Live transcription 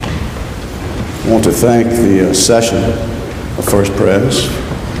I want to thank the session of First Pres,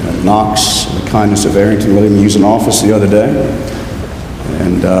 and Knox, and the kindness of Arrington letting me use an office the other day.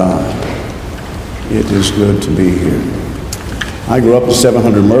 And it is good to be here. I grew up at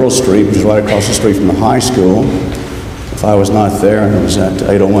 700 Myrtle Street, which is right across the street from the high school. If I was not there, it was at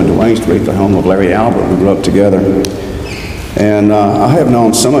 801 Duane Street, the home of Larry Albert. We grew up together. And I have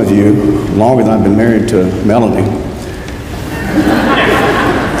known some of you longer than I've been married to Melanie.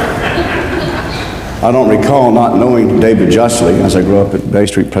 I don't recall not knowing David Justly as I grew up at Bay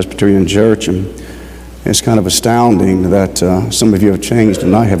Street Presbyterian Church, and it's kind of astounding that some of you have changed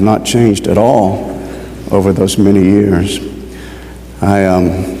and I have not changed at all over those many years. I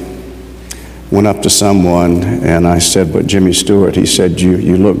went up to someone and I said, "But Jimmy Stewart," he said,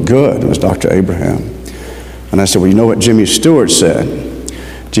 you look good. It was Dr. Abraham. And I said, "Well, you know what Jimmy Stewart said?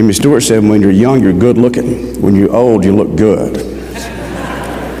 Jimmy Stewart said, when you're young, you're good looking. When you're old, you look good."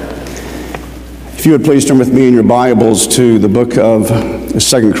 If you would please turn with me in your Bibles to the book of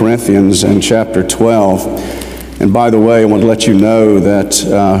 2 Corinthians and chapter 12. And by the way, I want to let you know that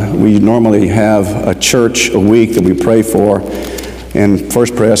we normally have a church a week that we pray for. And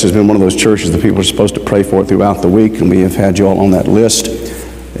First Pres has been one of those churches that people are supposed to pray for throughout the week. And we have had you all on that list,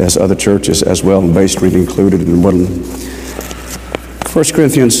 as other churches as well, and Bay Street included in Woodland. 2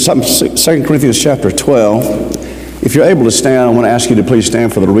 Corinthians chapter 12. If you're able to stand, I want to ask you to please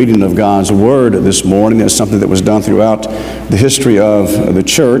stand for the reading of God's Word this morning. It's something that was done throughout the history of the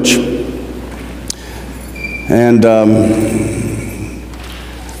church. And I'm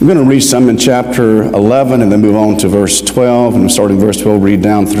going to read some in chapter 11 and then move on to verse 12. And starting in verse 12, read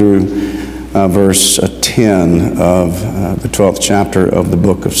down through verse 10 of the 12th chapter of the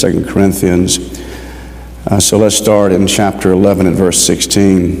book of 2 Corinthians. So let's start in chapter 11 and verse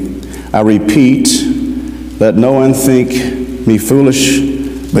 16. I repeat, let no one think me foolish,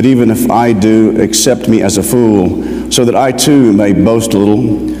 but even if I do, accept me as a fool, so that I too may boast a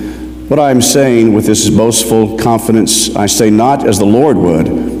little. What I am saying with this boastful confidence, I say not as the Lord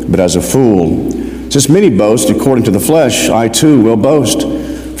would, but as a fool. Since many boast according to the flesh, I too will boast.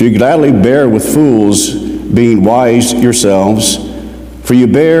 For you gladly bear with fools, being wise yourselves. For you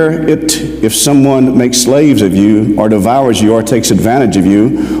bear it if someone makes slaves of you, or devours you, or takes advantage of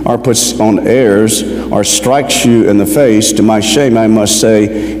you, or puts on airs, or strikes you in the face. To my shame, I must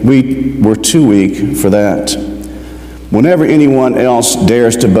say, we were too weak for that. Whenever anyone else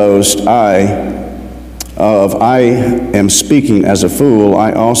dares to boast, I am speaking as a fool,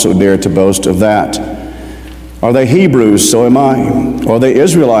 I also dare to boast of that. Are they Hebrews? So am I. Are they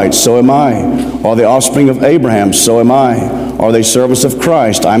Israelites? So am I. Are they offspring of Abraham? So am I. Are they servants of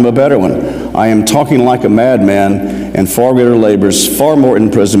Christ? I am a better one. I am talking like a madman, and far greater labors, far more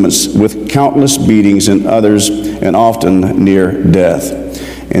imprisonments, with countless beatings and others, and often near death.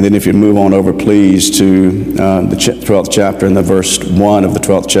 And then if you move on over, please, to the 12th chapter and the verse 1 of the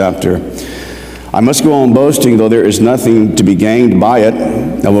 12th chapter. I must go on boasting, though there is nothing to be gained by it.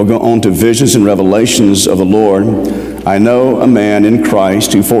 I will go on to visions and revelations of the Lord. I know a man in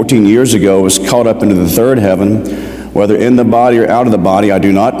Christ who 14 years ago was caught up into the third heaven, whether in the body or out of the body, I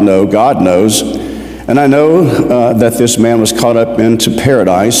do not know. God knows. And I know that this man was caught up into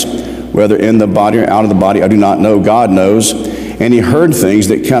paradise, whether in the body or out of the body, I do not know. God knows. And he heard things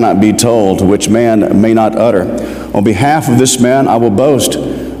that cannot be told, which man may not utter. On behalf of this man, I will boast.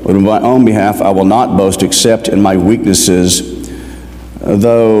 But on my own behalf, I will not boast except in my weaknesses.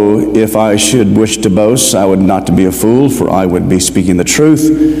 Though if I should wish to boast, I would not to be a fool, for I would be speaking the truth.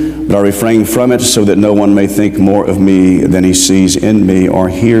 But I refrain from it so that no one may think more of me than he sees in me or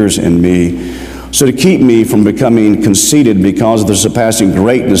hears in me. So to keep me from becoming conceited because of the surpassing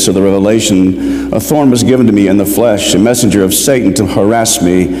greatness of the revelation, a thorn was given to me in the flesh, a messenger of Satan to harass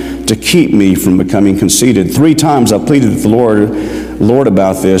me, to keep me from becoming conceited. 3 times I pleaded with the Lord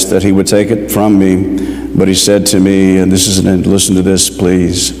about this, that he would take it from me. But he said to me, and listen to this,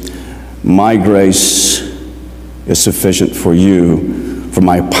 please, my grace is sufficient for you, for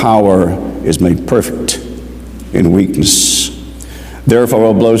my power is made perfect in weakness. Therefore I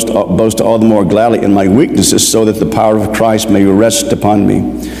will boast all the more gladly in my weaknesses, so that the power of Christ may rest upon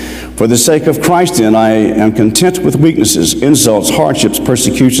me. For the sake of Christ, then, I am content with weaknesses, insults, hardships,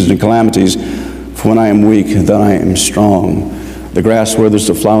 persecutions, and calamities. For when I am weak, then I am strong. The grass withers,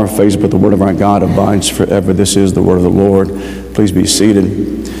 the flower fades, but the word of our God abides forever. This is the word of the Lord. Please be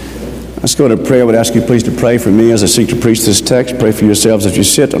seated. Let's go to prayer. I would ask you please to pray for me as I seek to preach this text. Pray for yourselves as you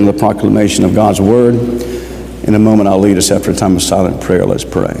sit under the proclamation of God's word. In a moment, I'll lead us after a time of silent prayer. Let's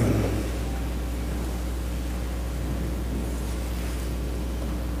pray.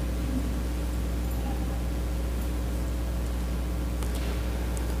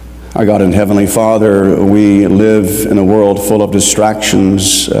 Our God and Heavenly Father, we live in a world full of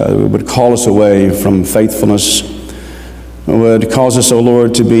distractions that would call us away from faithfulness, would cause us, O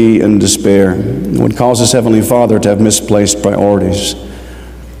Lord, to be in despair, would cause us, Heavenly Father, to have misplaced priorities.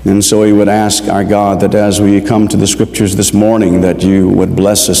 And so we would ask our God that as we come to the Scriptures this morning, that you would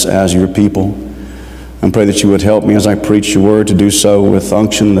bless us as your people. And pray that you would help me as I preach your word to do so with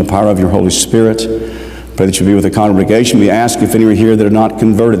unction and the power of your Holy Spirit. Pray that you be with the congregation. We ask if any are here that are not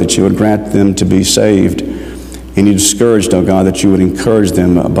converted, that you would grant them to be saved. Any discouraged, oh God, that you would encourage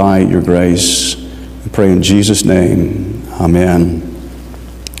them by your grace. We pray in Jesus' name. Amen.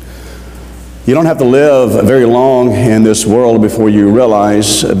 You don't have to live very long in this world before you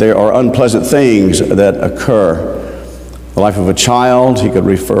realize there are unpleasant things that occur. The life of a child, he could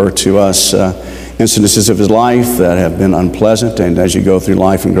refer to us incidences of his life that have been unpleasant, and as you go through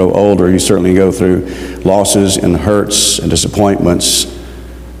life and grow older, you certainly go through losses and hurts and disappointments.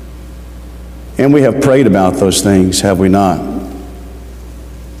 And we have prayed about those things, have we not?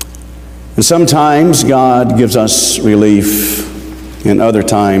 And sometimes God gives us relief, and other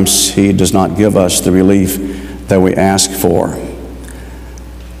times he does not give us the relief that we ask for.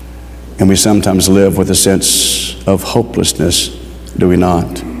 And we sometimes live with a sense of hopelessness, do we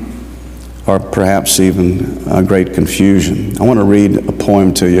not? Or perhaps even a great confusion. I want to read a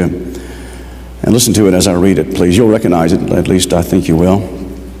poem to you, and listen to it as I read it, please. You'll recognize it, at least I think you will.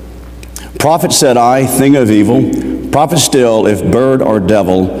 Prophet, said I, thing of evil, prophet still, if bird or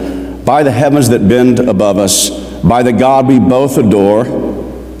devil, by the heavens that bend above us, by the God we both adore,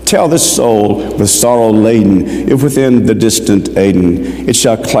 tell this soul with sorrow laden, if within the distant Aden, it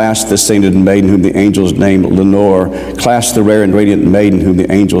shall clasp the sainted maiden whom the angels name Lenore, clasp the rare and radiant maiden whom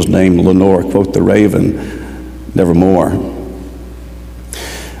the angels name Lenore, quote the raven, nevermore.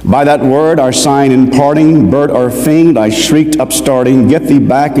 By that word, our sign in parting, bird or fiend, I shrieked upstarting, get thee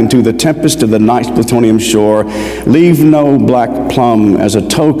back into the tempest of the night's plutonium shore. Leave no black plum as a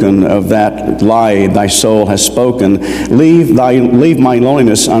token of that lie thy soul has spoken. Leave my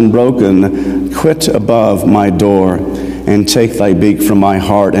loneliness unbroken, quit above my door, and take thy beak from my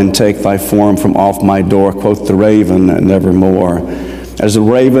heart, and take thy form from off my door, quoth the raven, nevermore. As the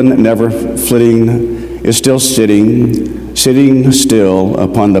raven, never flitting, is still sitting still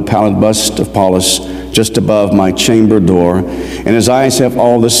upon the pallid bust of Pallas, just above my chamber door, and his eyes have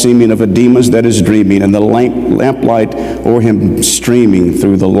all the seeming of a demon's that is dreaming, and the lamplight o'er him streaming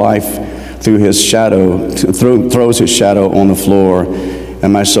through the life, through his shadow, throws his shadow on the floor,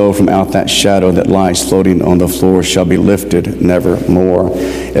 and my soul from out that shadow that lies floating on the floor shall be lifted nevermore.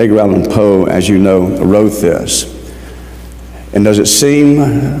 Edgar Allan Poe, as you know, wrote this. And does it seem,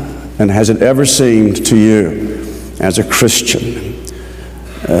 and has it ever seemed to you, as a Christian,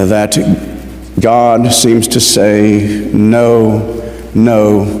 that God seems to say no,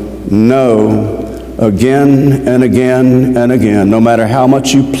 no, no, again and again and again, no matter how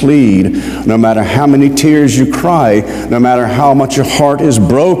much you plead, no matter how many tears you cry, no matter how much your heart is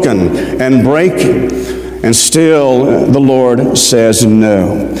broken and breaking, and still the Lord says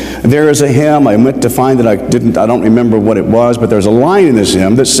no. There is a hymn, I meant to find it, I don't remember what it was, but there's a line in this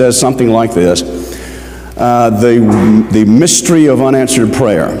hymn that says something like this. The mystery of unanswered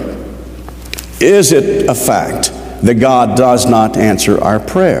prayer. Is it a fact that God does not answer our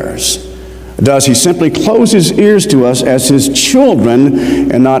prayers? Does he simply close his ears to us as his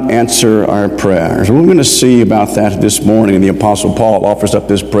children and not answer our prayers? We're going to see about that this morning. The Apostle Paul offers up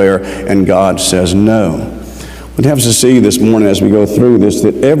this prayer and God says no. What happens to see this morning as we go through this,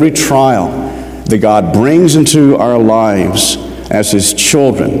 that every trial that God brings into our lives as his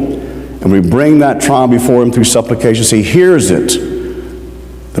children, and we bring that trial before him through supplications, he hears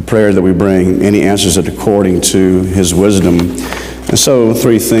it, the prayer that we bring, and he answers it according to his wisdom. And so,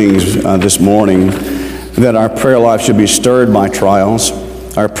 three things this morning: that our prayer life should be stirred by trials,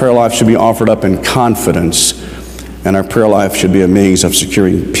 our prayer life should be offered up in confidence, and our prayer life should be a means of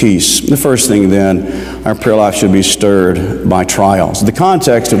securing peace. The first thing then, our prayer life should be stirred by trials. The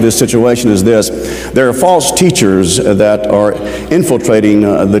context of this situation is this: there are false teachers that are infiltrating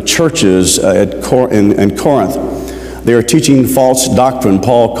the churches in Corinth. They are teaching false doctrine.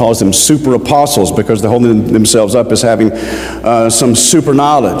 Paul calls them super apostles because they're holding themselves up as having some super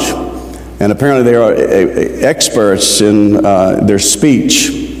knowledge. And apparently they are experts in their speech.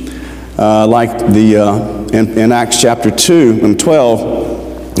 Like in Acts chapter 2 and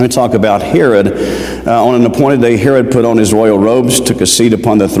 12, they talk about Herod. On an appointed day, Herod put on his royal robes, took a seat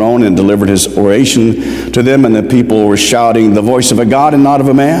upon the throne, and delivered his oration to them, and the people were shouting, "The voice of a God and not of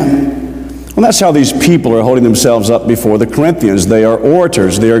a man." Well, that's how these people are holding themselves up before the Corinthians. They are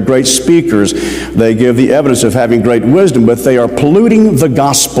orators. They are great speakers. They give the evidence of having great wisdom, but they are polluting the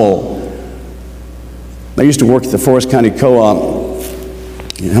gospel. I used to work at the Forest County Co-op.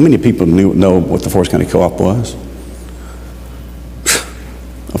 How many people know what the Forest County Co-op was?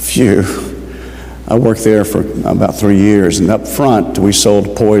 A few. I worked there for about 3 years, and up front we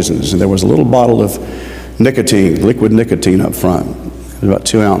sold poisons, and there was a little bottle of nicotine, liquid nicotine up front. It was about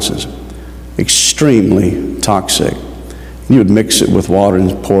 2 ounces. Extremely toxic. You would mix it with water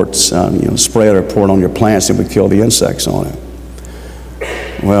and pour it, spray it or pour it on your plants. It would kill the insects on it.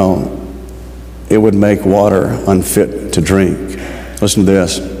 Well, it would make water unfit to drink. Listen to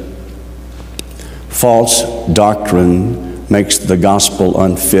this. False doctrine makes the gospel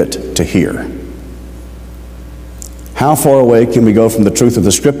unfit to hear. How far away can we go from the truth of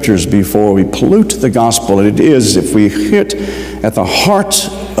the Scriptures before we pollute the gospel? And it is if we hit at the heart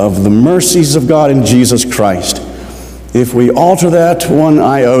of the mercies of God in Jesus Christ. If we alter that one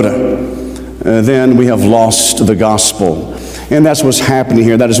iota, then we have lost the gospel. And that's what's happening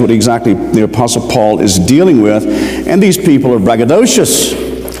here. That is what exactly the Apostle Paul is dealing with. And these people are braggadocious.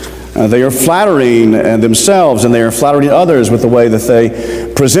 They are flattering themselves, and they are flattering others with the way that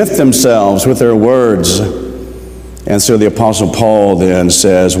they present themselves with their words. And so the Apostle Paul then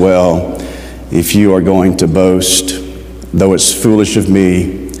says, well, if you are going to boast, though it's foolish of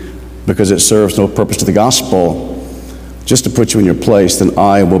me, because it serves no purpose to the gospel, just to put you in your place, then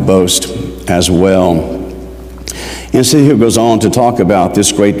I will boast as well. And so he goes on to talk about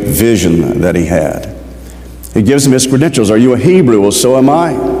this great vision that he had. He gives him his credentials. Are you a Hebrew? Well, so am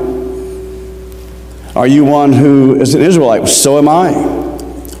I. Are you one who is an Israelite? Well, so am I.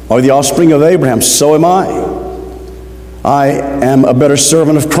 Are you the offspring of Abraham? So am I. I am a better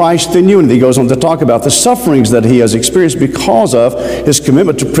servant of Christ than you. And he goes on to talk about the sufferings that he has experienced because of his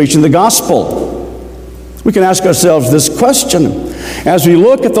commitment to preaching the gospel. We can ask ourselves this question. As we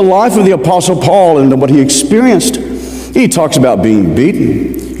look at the life of the Apostle Paul and what he experienced, he talks about being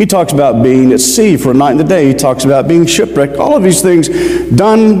beaten. He talks about being at sea for a night and a day. He talks about being shipwrecked. All of these things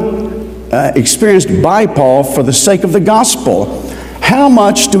experienced by Paul for the sake of the gospel. How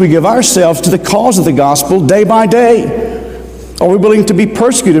much do we give ourselves to the cause of the gospel day by day? Are we willing to be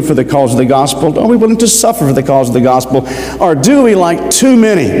persecuted for the cause of the gospel? Are we willing to suffer for the cause of the gospel? Or do we, like too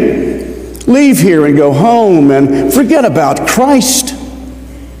many, leave here and go home and forget about Christ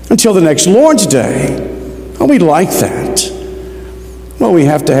until the next Lord's Day? Are we like that? Well, we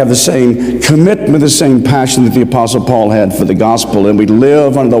have to have the same commitment, the same passion that the Apostle Paul had for the gospel, and we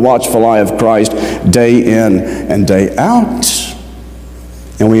live under the watchful eye of Christ day in and day out.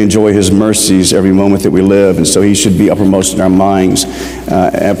 And we enjoy his mercies every moment that we live, and so he should be uppermost in our minds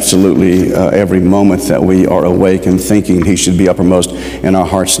absolutely every moment that we are awake and thinking. He should be uppermost in our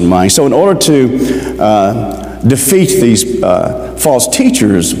hearts and minds. So in order to defeat these false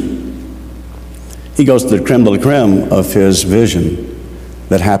teachers, he goes to the creme de la creme of his vision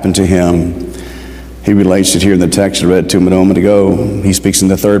that happened to him. He relates it here in the text I read to him a moment ago. He speaks in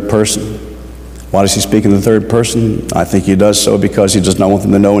the third person. Why does he speak in the third person? I think he does so because he does not want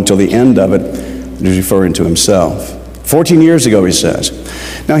them to know until the end of it that he's referring to himself. 14 years ago, he says.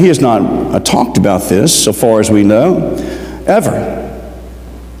 Now, he has not talked about this, so far as we know, ever.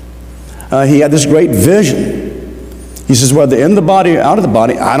 He had this great vision. He says, whether in the body or out of the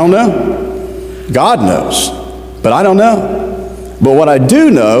body, I don't know. God knows, but I don't know. But what I do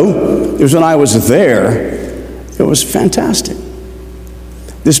know is when I was there, it was fantastic.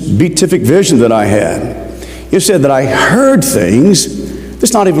 This beatific vision that I had, it said that I heard things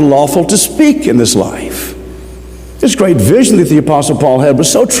that's not even lawful to speak in this life. This great vision that the Apostle Paul had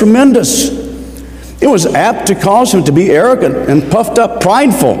was so tremendous. It was apt to cause him to be arrogant and puffed up,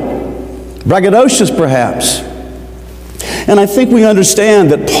 prideful, braggadocious perhaps. And I think we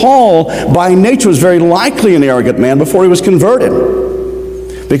understand that Paul, by nature, was very likely an arrogant man before he was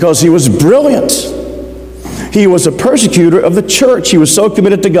converted, because he was brilliant. He was a persecutor of the church. He was so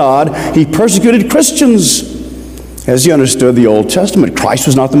committed to God, he persecuted Christians as he understood the Old Testament. Christ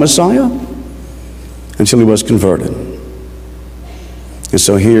was not the Messiah until he was converted. And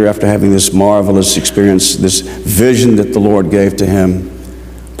so here, after having this marvelous experience, this vision that the Lord gave to him,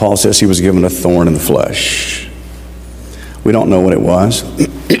 Paul says he was given a thorn in the flesh. We don't know what it was.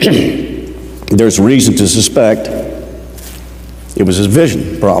 There's reason to suspect it was his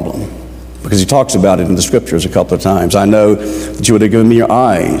vision problem, because he talks about it in the Scriptures a couple of times. I know that you would have given me your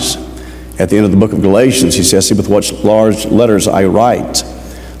eyes. At the end of the book of Galatians, he says, see with what large letters I write.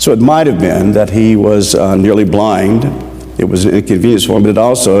 So it might have been that he was nearly blind. It was an inconvenience for him, but it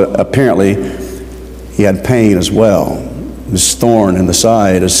also, apparently, he had pain as well. This thorn in the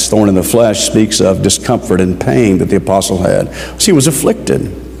side, this thorn in the flesh, speaks of discomfort and pain that the apostle had. So he was afflicted.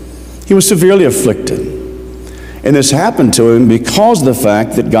 He was severely afflicted. And this happened to him because of the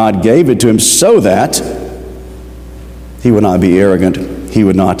fact that God gave it to him so that He would not be arrogant. He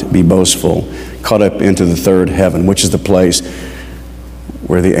would not be boastful. Caught up into the third heaven, which is the place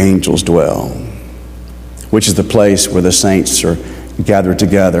where the angels dwell, which is the place where the saints are gathered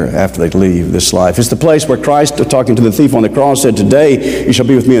together after they leave this life. It's the place where Christ, talking to the thief on the cross, said, "Today you shall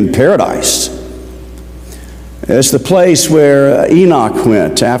be with me in paradise." It's the place where Enoch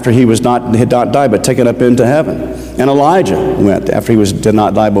went after he had not died, but taken up into heaven. And Elijah went after he did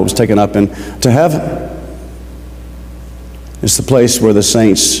not die, but was taken up into heaven. It's the place where the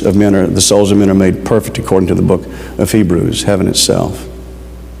saints of men, the souls of men, are made perfect according to the book of Hebrews, heaven itself.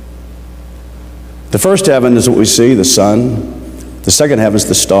 The first heaven is what we see, the sun. The second heaven is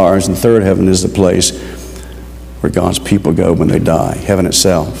the stars. And the third heaven is the place where God's people go when they die, heaven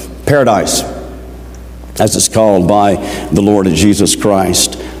itself. Paradise, as it's called by the Lord Jesus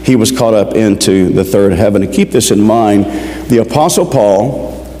Christ. He was caught up into the third heaven. And keep this in mind, the Apostle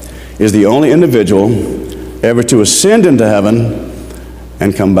Paul is the only individual ever to ascend into heaven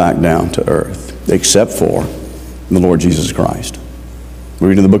and come back down to earth, except for the Lord Jesus Christ. We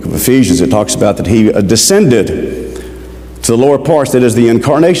read in the book of Ephesians, it talks about that he descended to the lower parts, that is the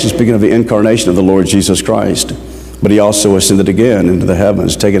incarnation, speaking of the incarnation of the Lord Jesus Christ. But he also ascended again into the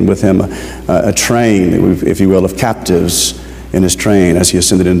heavens, taking with him a train, if you will, of captives in his train as he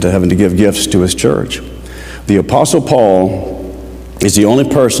ascended into heaven to give gifts to his church. The Apostle Paul is the only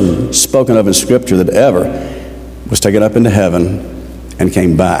person spoken of in Scripture that ever was taken up into heaven and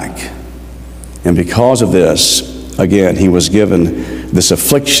came back. And because of this, again, he was given this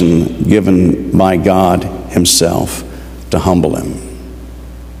affliction given by God himself to humble him.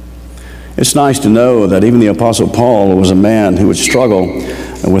 It's nice to know that even the Apostle Paul was a man who would struggle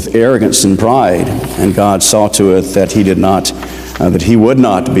with arrogance and pride, and God saw to it that he would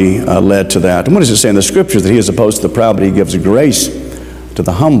not be led to that. And what does it say in the Scriptures? That he is opposed to the proud, but he gives grace to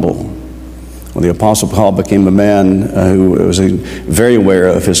the humble. Well, the Apostle Paul became a man who was very aware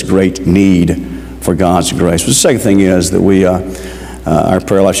of his great need for God's grace. But the second thing is that our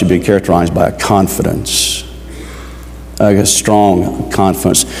prayer life should be characterized by a confidence, a strong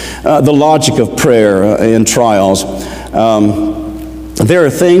confidence. The logic of prayer in trials. There are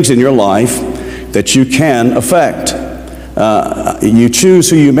things in your life that you can affect. You choose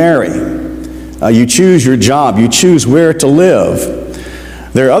who you marry. You choose your job. You choose where to live.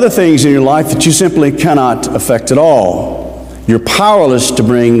 There are other things in your life that you simply cannot affect at all. You're powerless to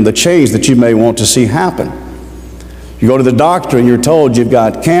bring the change that you may want to see happen. You go to the doctor and you're told you've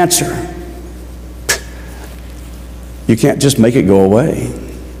got cancer. You can't just make it go away.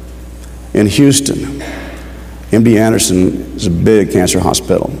 In Houston, MD Anderson is a big cancer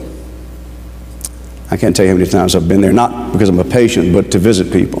hospital. I can't tell you how many times I've been there, not because I'm a patient, but to visit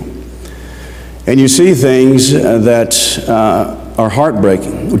people. And you see things that are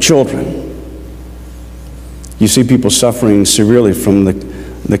heartbreaking with children. You see people suffering severely from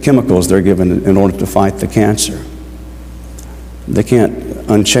the chemicals they're given in order to fight the cancer. They can't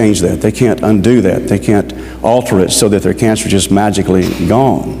unchange that. They can't undo that. They can't alter it so that their cancer is just magically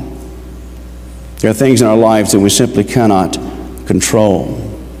gone. There are things in our lives that we simply cannot control.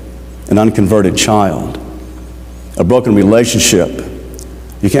 An unconverted child, a broken relationship.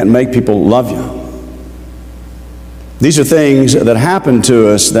 You can't make people love you. These are things that happen to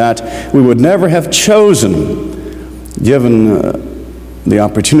us that we would never have chosen given the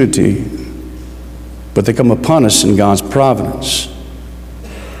opportunity, but they come upon us in God's providence.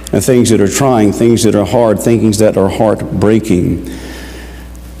 And things that are trying, things that are hard, things that are heartbreaking.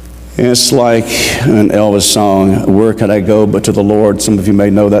 It's like an Elvis song, "Where Could I Go But to the Lord?" Some of you may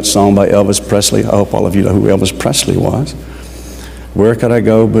know that song by Elvis Presley. I hope all of you know who Elvis Presley was. Where could I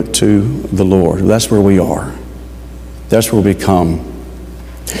go but to the Lord? That's where we are. That's where we come.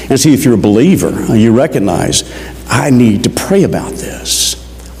 And see, if you're a believer, you recognize, I need to pray about this.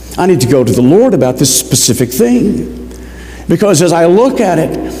 I need to go to the Lord about this specific thing. Because as I look at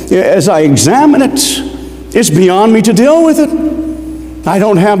it, as I examine it, it's beyond me to deal with it. I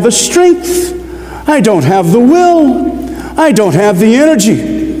don't have the strength. I don't have the will. I don't have the energy.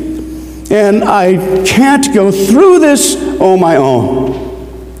 And I can't go through this on my own.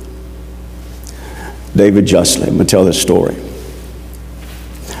 David Justly, I'm going to tell this story.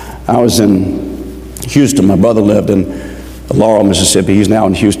 I was in Houston. My brother lived in Laurel, Mississippi. He's now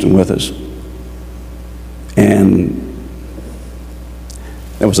in Houston with us. And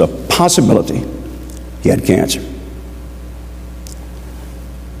there was a possibility he had cancer.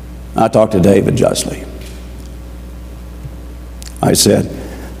 I talked to David Justly. I said,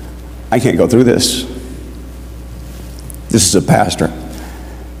 I can't go through this. This is a pastor.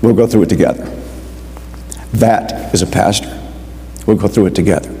 We'll go through it together. That is a pastor. We'll go through it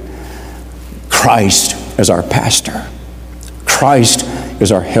together. Christ is our pastor. Christ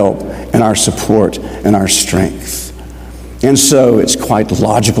is our help and our support and our strength. And so it's quite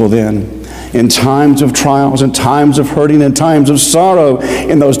logical then, in times of trials, in times of hurting, in times of sorrow,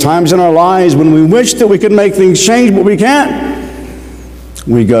 in those times in our lives when we wish that we could make things change, but we can't,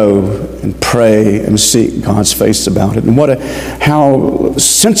 we go and pray and seek God's face about it. And how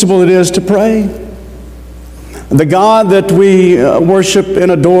sensible it is to pray. The God that we worship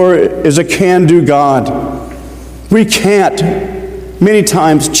and adore is a can-do God. We can't many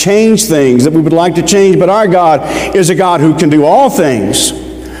times change things that we would like to change, but our God is a God who can do all things.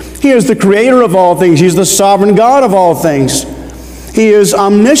 He is the creator of all things. He's the sovereign God of all things. He is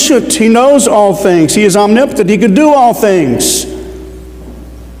omniscient. He knows all things. He is omnipotent. He can do all things.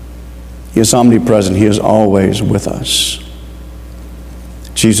 He is omnipresent. He is always with us.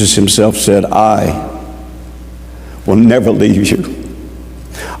 Jesus himself said, I will never leave you.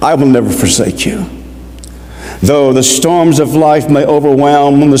 I will never forsake you. Though the storms of life may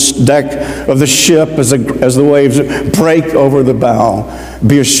overwhelm the deck of the ship as the waves break over the bow,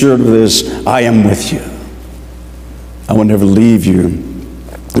 be assured of this, I am with you. I will never leave you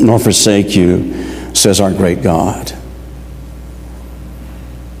nor forsake you, says our great God.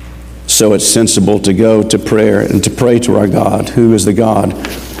 So it's sensible to go to prayer and to pray to our God, who is the God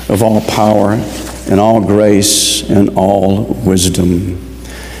of all power and all grace and all wisdom.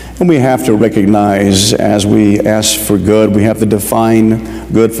 And we have to recognize, as we ask for good, we have to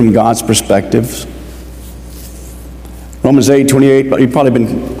define good from God's perspective. Romans 8:28, you've probably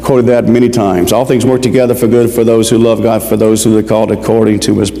been quoted that many times. All things work together for good for those who love God, for those who are called according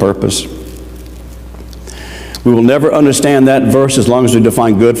to his purpose. We will never understand that verse as long as we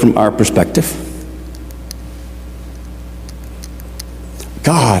define good from our perspective.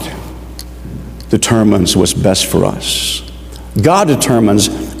 God determines what's best for us. God determines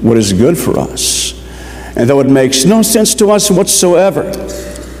what is good for us. And though it makes no sense to us whatsoever,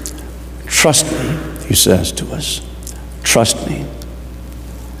 trust me, he says to us. Trust me.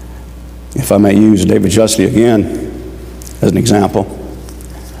 If I may use David Justley again as an example,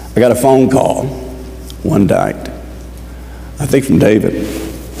 I got a phone call one night, I think from David. A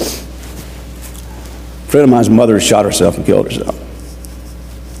friend of mine's mother shot herself and killed herself.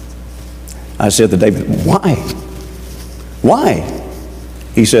 I said to David, why? Why?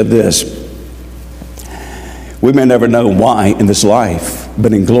 He said this, we may never know why in this life,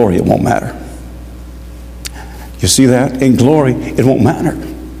 but in glory it won't matter. You see that? In glory it won't matter.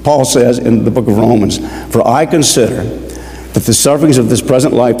 Paul says in the book of Romans, for I consider that the sufferings of this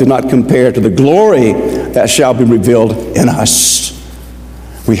present life do not compare to the glory that shall be revealed in us.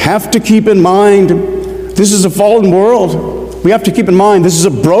 We have to keep in mind, this is a fallen world. We have to keep in mind, this is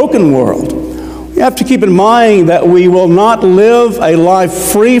a broken world. We have to keep in mind that we will not live a life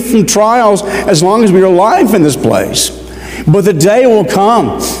free from trials as long as we are alive in this place. But the day will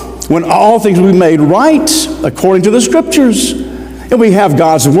come when all things will be made right according to the Scriptures. And we have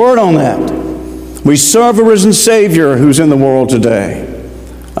God's Word on that. We serve a risen Savior who's in the world today.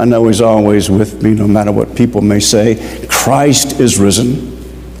 I know he's always with me no matter what people may say. Christ is risen.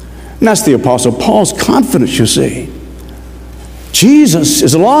 And that's the Apostle Paul's confidence, you see. Jesus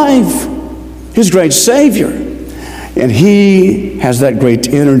is alive. His great Savior. And he has that great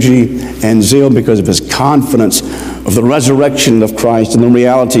energy and zeal because of his confidence of the resurrection of Christ and the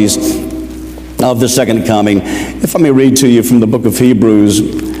realities of the second coming. If I may read to you from the book of Hebrews,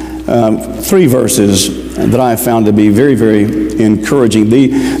 3 verses that I have found to be very, very encouraging.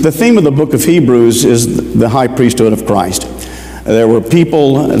 The theme of the book of Hebrews is the high priesthood of Christ. There were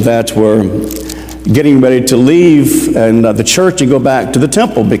people that were getting ready to leave and the church and go back to the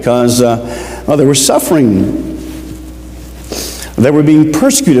temple because they were suffering. They were being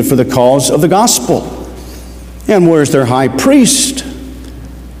persecuted for the cause of the gospel. And where's their high priest?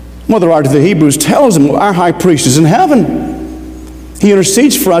 Well, the writer of the Hebrews tells them our high priest is in heaven. He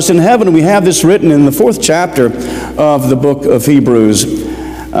intercedes for us in heaven. We have this written in the 4th chapter of the book of Hebrews,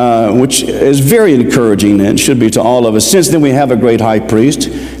 which is very encouraging and should be to all of us. Since then we have a great high priest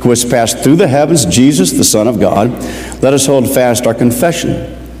who has passed through the heavens, Jesus, the Son of God. Let us hold fast our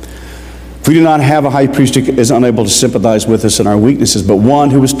confession. We do not have a high priest who is unable to sympathize with us in our weaknesses, but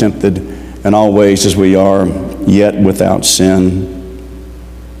one who is tempted in all ways as we are, yet without sin.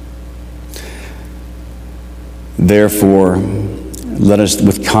 Therefore, let us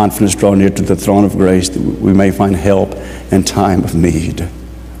with confidence draw near to the throne of grace that we may find help in time of need.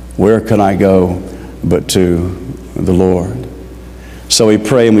 Where can I go but to the Lord? So we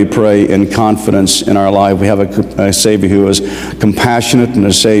pray, and we pray in confidence in our life. We have a Savior who is compassionate and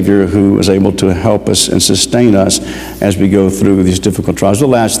a Savior who is able to help us and sustain us as we go through these difficult trials. The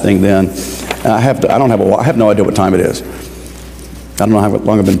last thing then, I have no idea what time it is. don't know how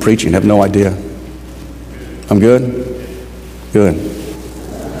long I've been preaching. I have no idea. I'm good? Good.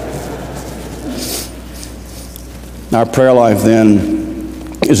 Our prayer life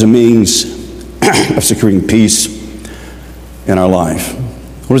then is a means of securing peace in our life.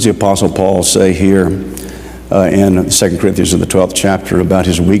 What does the Apostle Paul say here in 2 Corinthians in the 12th chapter about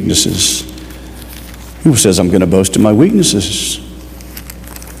his weaknesses? He says, I'm going to boast in my weaknesses.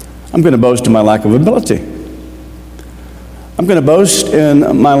 I'm going to boast in my lack of ability. I'm going to boast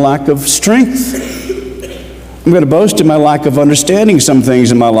in my lack of strength. I'm going to boast in my lack of understanding some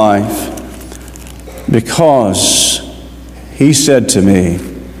things in my life. Because he said to me,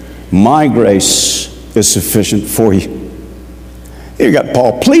 my grace is sufficient for you. You got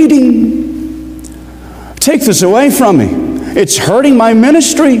Paul pleading, take this away from me. It's hurting my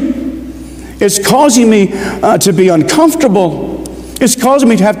ministry. It's causing me to be uncomfortable. It's causing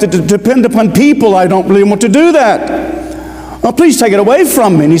me to have to depend upon people. I don't really want to do that. Oh, please take it away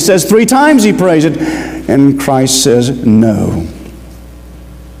from me. And he says 3 times he prays it. And Christ says, no.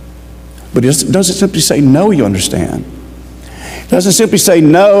 But he doesn't simply say no, you understand. He doesn't simply say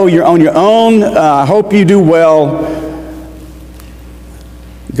no, you're on your own. I hope you do well.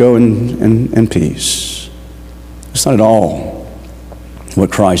 Go in peace. It's not at all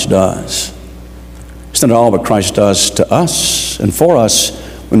what Christ does. It's not at all what Christ does to us and for us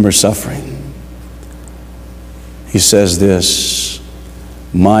when we're suffering. He says this,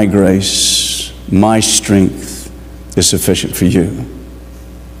 my grace, my strength is sufficient for you.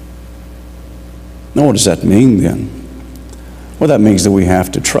 Now, what does that mean then? Well, that means that we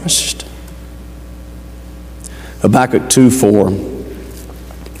have to trust. Habakkuk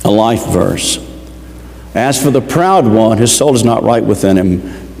 2:4, a life verse. As for the proud one, his soul is not right within him,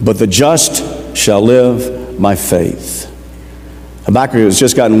 but the just shall live by faith. Habakkuk has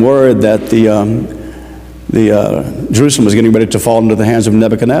just gotten word that Jerusalem was getting ready to fall into the hands of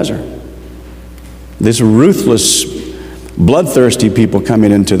Nebuchadnezzar. This ruthless, bloodthirsty people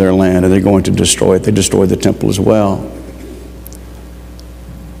coming into their land, and they're going to destroy it. They destroyed the temple as well.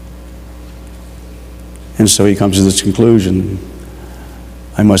 And so he comes to this conclusion,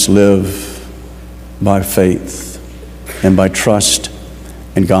 I must live by faith and by trust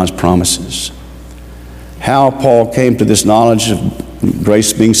in God's promises. How Paul came to this knowledge of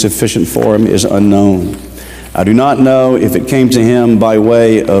grace being sufficient for him is unknown. I do not know if it came to him by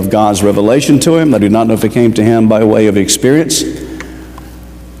way of God's revelation to him. I do not know if it came to him by way of experience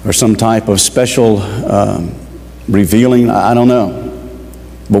or some type of special revealing. I don't know.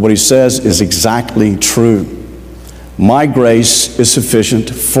 But what he says is exactly true. My grace is sufficient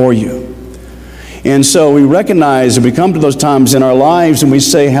for you. And so we recognize and we come to those times in our lives and we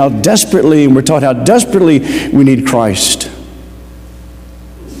say how desperately, and we're taught how desperately we need Christ.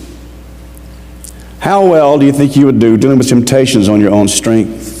 How well do you think you would do dealing with temptations on your own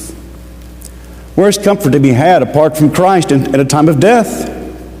strength? Where's comfort to be had apart from Christ at a time of death?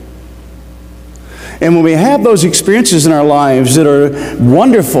 And when we have those experiences in our lives that are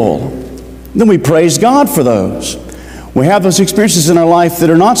wonderful, then we praise God for those. We have those experiences in our life that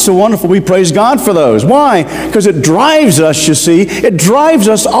are not so wonderful, we praise God for those. Why? Because it drives us, you see. It drives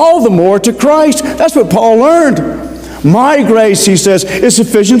us all the more to Christ. That's what Paul learned. My grace, he says, is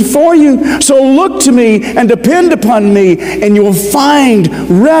sufficient for you. So look to me and depend upon me, and you will find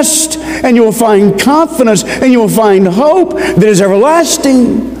rest, and you will find confidence, and you will find hope that is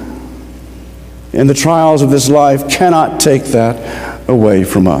everlasting. And the trials of this life cannot take that away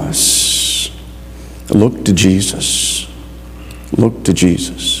from us. Look to Jesus. Look to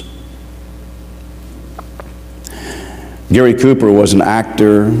Jesus. Gary Cooper was an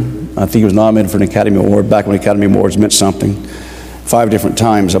actor. I think he was nominated for an Academy Award back when Academy Awards meant something. 5 different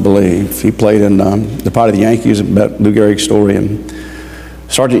times, I believe. He played in The Pride of the Yankees, about Lou Gehrig's story, and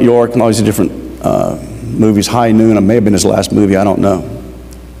Sergeant York, and all these different movies. High Noon, it may have been his last movie, I don't know.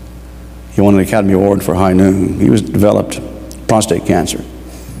 He won an Academy Award for High Noon. He developed prostate cancer.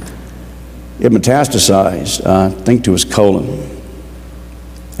 It metastasized, I think, to his colon.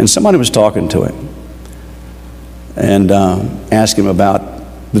 And somebody was talking to him and asked him about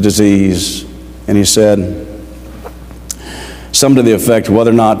the disease. And he said, something to the effect, whether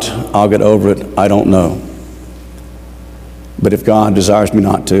or not I'll get over it, I don't know. But if God desires me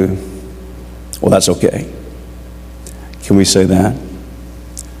not to, well, that's okay. Can we say that?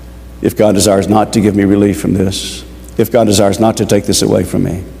 If God desires not to give me relief from this, if God desires not to take this away from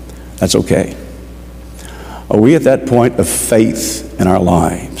me, that's okay. Are we at that point of faith in our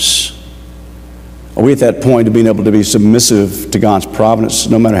lives? Are we at that point of being able to be submissive to God's providence,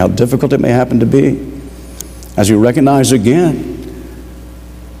 no matter how difficult it may happen to be? As we recognize again,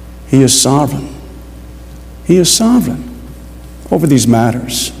 He is sovereign. He is sovereign over these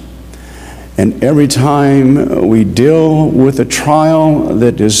matters. And every time we deal with a trial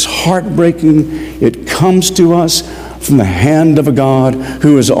that is heartbreaking, it comes to us from the hand of a God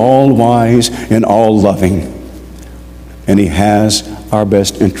who is all-wise and all-loving. And He has our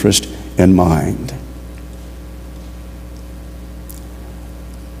best interest in mind.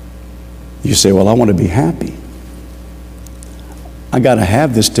 You say, well, I want to be happy. I got to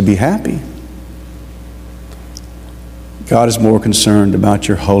have this to be happy. God is more concerned about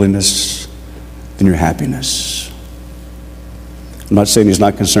your holiness than your happiness. I'm not saying He's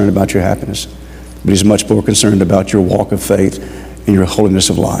not concerned about your happiness, but He's much more concerned about your walk of faith and your holiness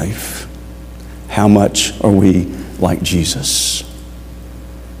of life. How much are we like Jesus?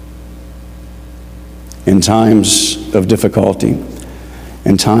 In times of difficulty,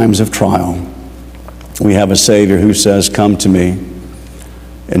 in times of trial, we have a Savior who says, come to me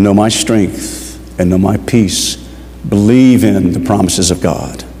and know my strength and know my peace. Believe in the promises of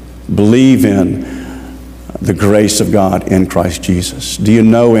God. Believe in the grace of God in Christ Jesus. Do you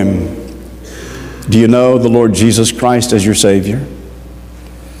know Him? Do you know the Lord Jesus Christ as your Savior?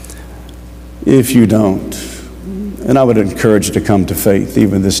 If you don't, and I would encourage you to come to faith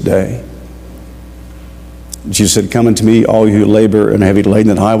even this day. Jesus said, come unto me, all you who labor and are heavy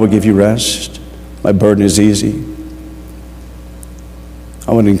laden, and I will give you rest. My burden is easy.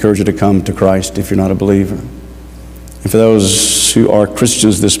 I would encourage you to come to Christ if you're not a believer. And for those who are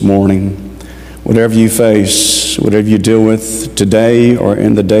Christians this morning, whatever you face, whatever you deal with today or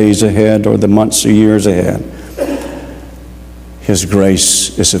in the days ahead or the months or years ahead, His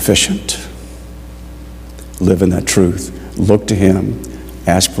grace is sufficient. Live in that truth. Look to Him.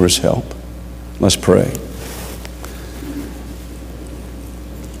 Ask for His help. Let's pray.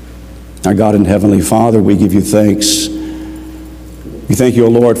 Our God and Heavenly Father, we give you thanks. We thank you, O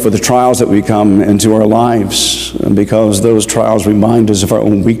Lord, for the trials that we come into our lives, and because those trials remind us of our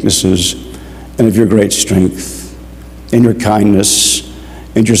own weaknesses and of your great strength and your kindness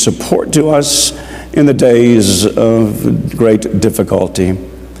and your support to us in the days of great difficulty.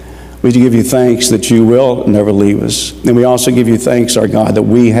 We give you thanks that you will never leave us. And we also give you thanks, our God, that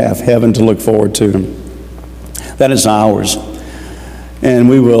we have heaven to look forward to. That is ours. And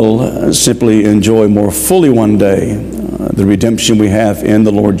we will simply enjoy more fully one day the redemption we have in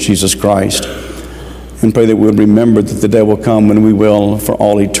the Lord Jesus Christ. And pray that we'll remember that the day will come when we will, for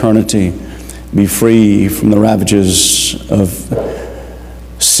all eternity, be free from the ravages of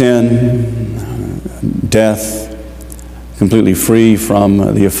sin, death, completely free from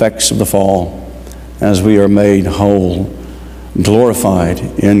the effects of the fall, as we are made whole, glorified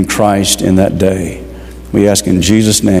in Christ in that day. We ask in Jesus' name.